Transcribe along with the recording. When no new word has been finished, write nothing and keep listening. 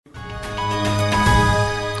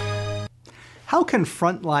How can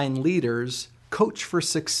frontline leaders coach for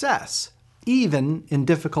success, even in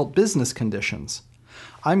difficult business conditions?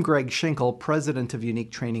 I'm Greg Schinkel, President of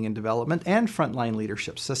Unique Training and Development and Frontline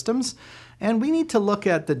Leadership Systems, and we need to look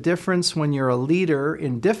at the difference when you're a leader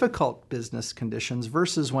in difficult business conditions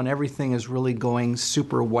versus when everything is really going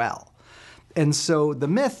super well. And so the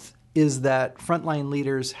myth is that frontline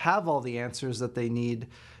leaders have all the answers that they need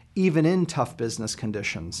even in tough business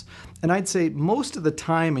conditions. And I'd say most of the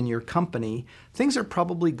time in your company, things are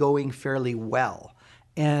probably going fairly well.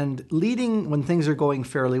 And leading when things are going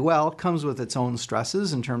fairly well comes with its own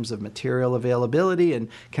stresses in terms of material availability and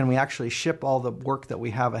can we actually ship all the work that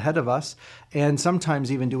we have ahead of us? And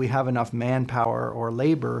sometimes even do we have enough manpower or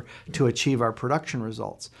labor to achieve our production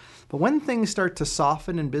results? But when things start to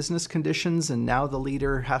soften in business conditions and now the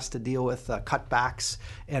leader has to deal with cutbacks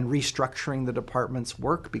and restructuring the department's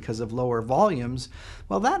work because of lower volumes,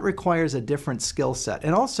 well, that requires a different skill set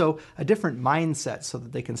and also a different mindset so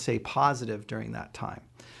that they can stay positive during that time.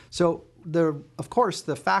 So of course,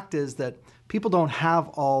 the fact is that people don't have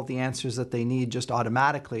all the answers that they need just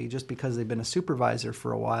automatically, just because they've been a supervisor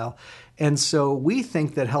for a while. And so we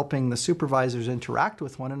think that helping the supervisors interact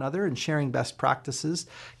with one another and sharing best practices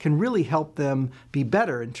can really help them be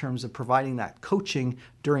better in terms of providing that coaching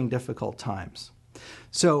during difficult times.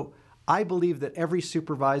 So I believe that every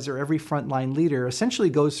supervisor, every frontline leader essentially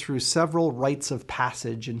goes through several rites of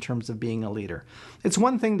passage in terms of being a leader. It's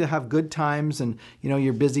one thing to have good times and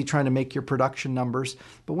you're busy trying to make your production numbers,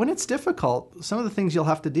 but when it's difficult, some of the things you'll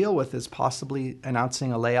have to deal with is possibly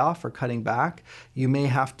announcing a layoff or cutting back. You may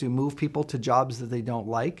have to move people to jobs that they don't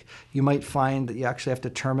like. You might find that you actually have to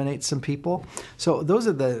terminate some people. So those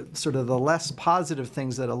are the sort of the less positive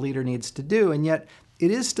things that a leader needs to do, and yet it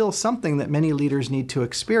is still something that many leaders need to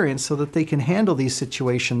experience so that they can handle these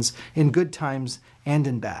situations in good times and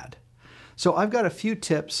in bad. So I've got a few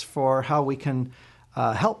tips for how we can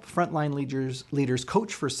help frontline leaders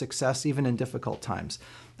coach for success even in difficult times.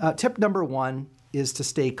 Tip number one is to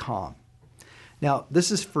stay calm. Now, this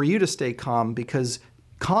is for you to stay calm because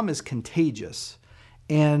calm is contagious.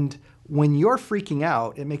 And when you're freaking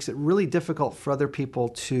out, it makes it really difficult for other people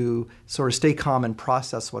to sort of stay calm and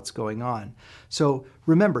process what's going on. So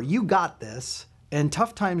remember, you got this, and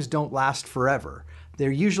tough times don't last forever. They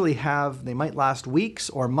might last weeks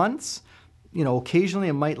or months. Occasionally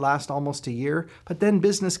it might last almost a year, but then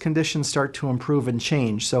business conditions start to improve and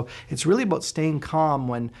change. So it's really about staying calm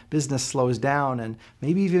when business slows down and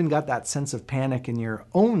maybe even got that sense of panic in your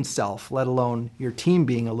own self, let alone your team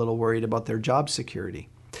being a little worried about their job security.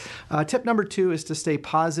 Tip number two is to stay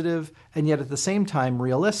positive and yet at the same time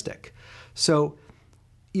realistic. So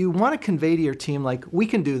you want to convey to your team, like, we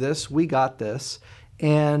can do this, we got this,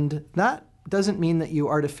 and that doesn't mean that you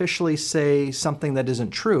artificially say something that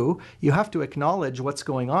isn't true. You have to acknowledge what's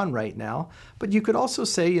going on right now, but you could also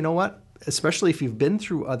say, you know what, especially if you've been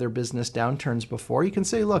through other business downturns before, you can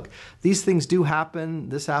say, look, these things do happen.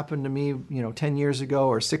 This happened to me, 10 years ago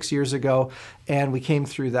or 6 years ago, and we came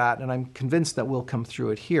through that, and I'm convinced that we'll come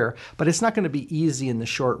through it here. But it's not going to be easy in the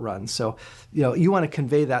short run. So, you want to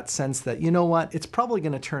convey that sense that, it's probably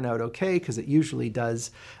going to turn out okay, because it usually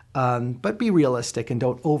does. But be realistic and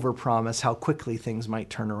don't overpromise how quickly things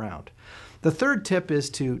might turn around. The third tip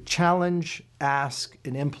is to challenge, ask,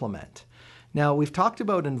 and implement. Now, we've talked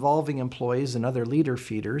about involving employees and other leader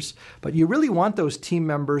feeders, but you really want those team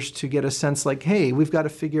members to get a sense like, hey, we've got to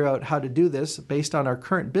figure out how to do this based on our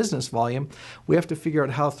current business volume. We have to figure out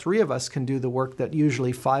how 3 of us can do the work that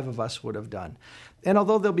usually 5 of us would have done. And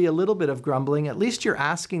although there'll be a little bit of grumbling, at least you're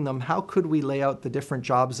asking them, how could we lay out the different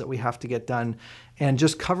jobs that we have to get done and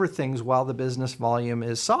just cover things while the business volume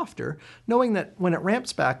is softer, knowing that when it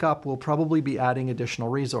ramps back up, we'll probably be adding additional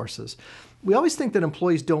resources. We always think that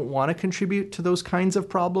employees don't want to contribute to those kinds of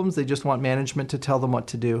problems. They just want management to tell them what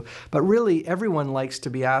to do. But really, everyone likes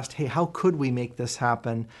to be asked, hey, how could we make this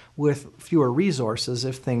happen with fewer resources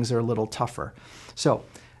if things are a little tougher? So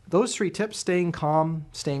those 3 tips, staying calm,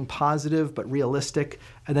 staying positive but realistic,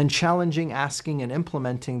 and then challenging, asking, and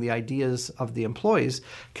implementing the ideas of the employees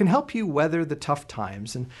can help you weather the tough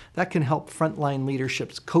times. And that can help frontline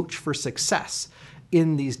leaderships coach for success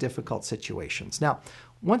in these difficult situations. Now,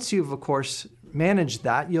 once you've, of course, managed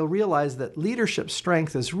that, you'll realize that leadership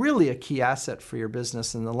strength is really a key asset for your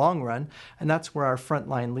business in the long run, and that's where our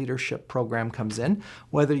Frontline Leadership program comes in.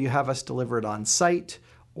 Whether you have us deliver it on site,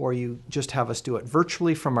 or you just have us do it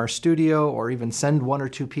virtually from our studio, or even send 1 or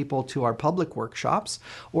 2 people to our public workshops,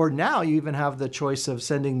 or now you even have the choice of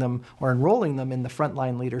sending them or enrolling them in the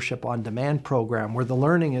Frontline Leadership On Demand program, where the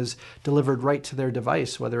learning is delivered right to their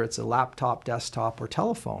device, whether it's a laptop, desktop, or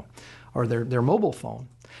telephone, or their mobile phone.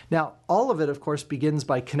 Now, all of it, of course, begins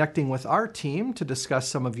by connecting with our team to discuss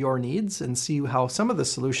some of your needs and see how some of the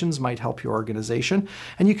solutions might help your organization.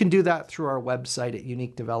 And you can do that through our website at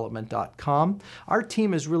uniquedevelopment.com. Our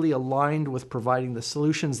team is really aligned with providing the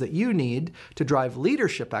solutions that you need to drive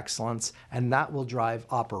leadership excellence, and that will drive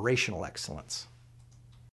operational excellence.